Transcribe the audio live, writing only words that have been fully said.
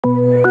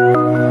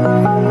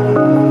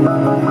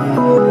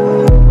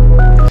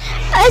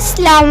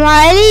Assalamu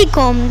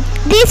alaikum.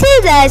 This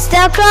is us,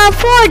 the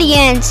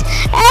Crawfordians.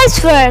 As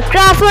for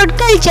Crawford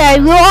culture,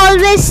 we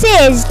always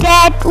says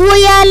that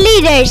we are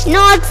leaders,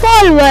 not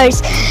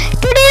followers.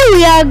 Today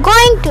we are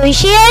going to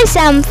share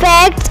some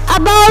facts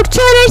about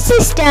solar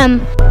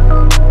system.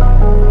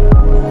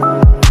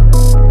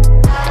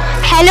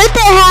 Hello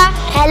Taha.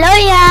 Hello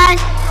Yan.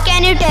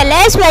 Can you tell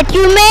us what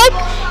you make?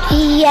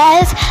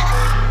 Yes,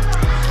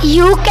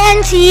 you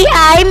can see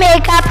I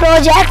make a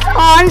project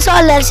on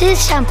solar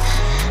system.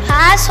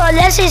 Our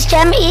solar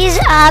system is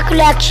a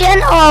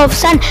collection of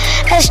sun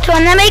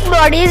astronomical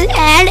bodies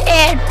and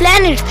 8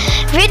 planets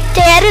with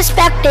their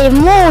respective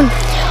moon.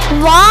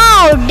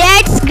 Wow,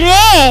 that's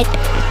great.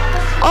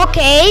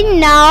 Okay,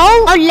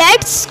 now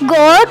let's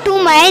go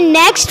to my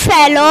next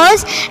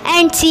fellows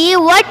and see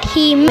what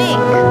he make.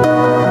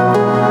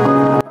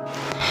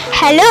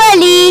 Hello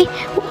Ali,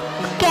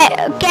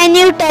 can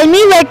you tell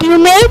me what you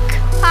make?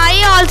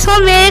 I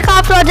also make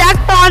a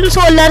project on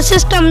solar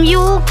system.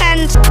 You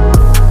can.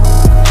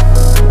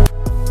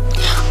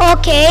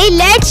 Okay,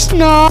 let's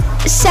know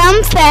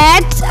some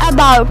facts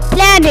about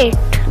planet.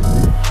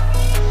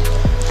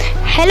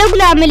 Hello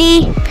Ghulam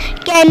Ali,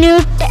 can you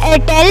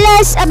tell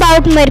us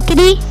about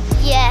Mercury?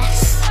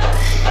 Yes.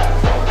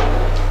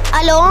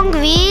 Along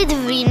with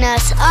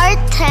Venus,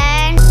 Earth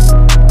and.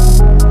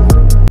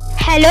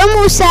 Hello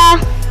Musa.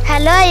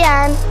 Hello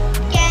Yan.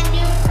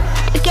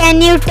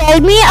 Can you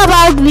tell me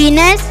about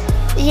Venus?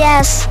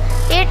 Yes,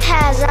 it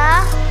has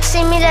a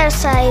similar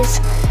size,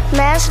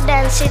 mass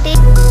density.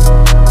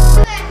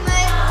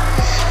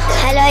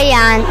 Hello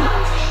Yan.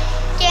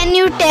 Can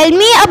you tell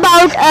me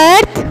about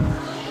Earth?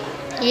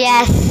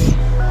 Yes.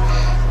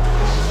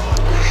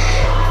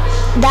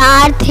 The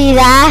Earth is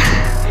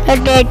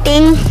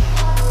rotating.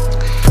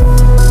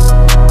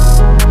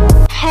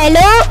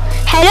 Hello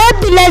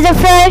Abdullah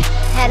Zafar.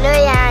 Hello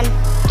Yan.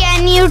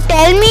 Can you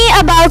tell me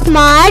about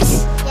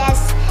Mars?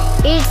 Yes,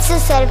 its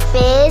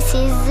surface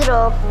is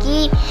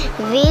rocky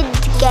with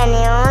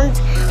canyons,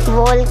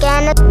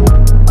 volcanoes.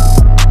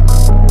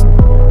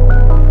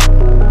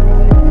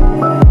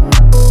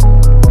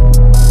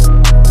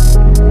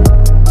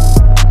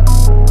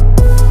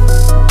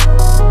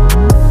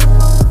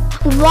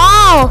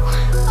 Wow!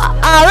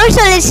 Our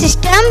solar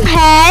system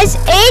has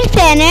 8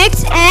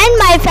 planets and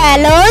my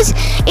fellows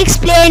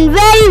explained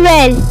very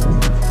well.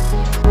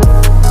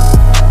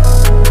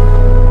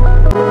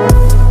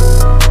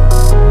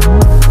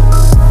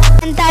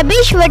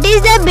 Tabish, what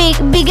is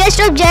the biggest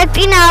object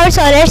in our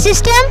solar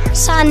system?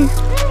 Sun.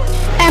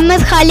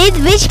 Ahmed Khalid,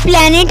 which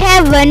planet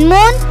have one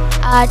moon?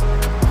 Earth.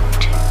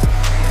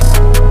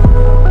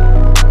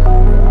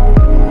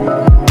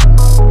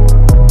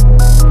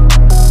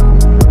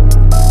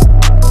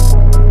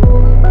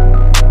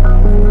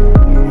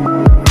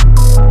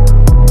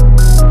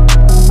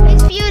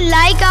 If you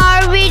like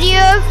our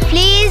video,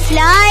 please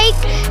like,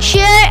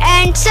 share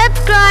and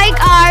subscribe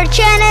our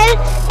channel.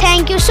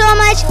 Thank you so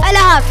much.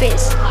 Allah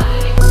Hafiz.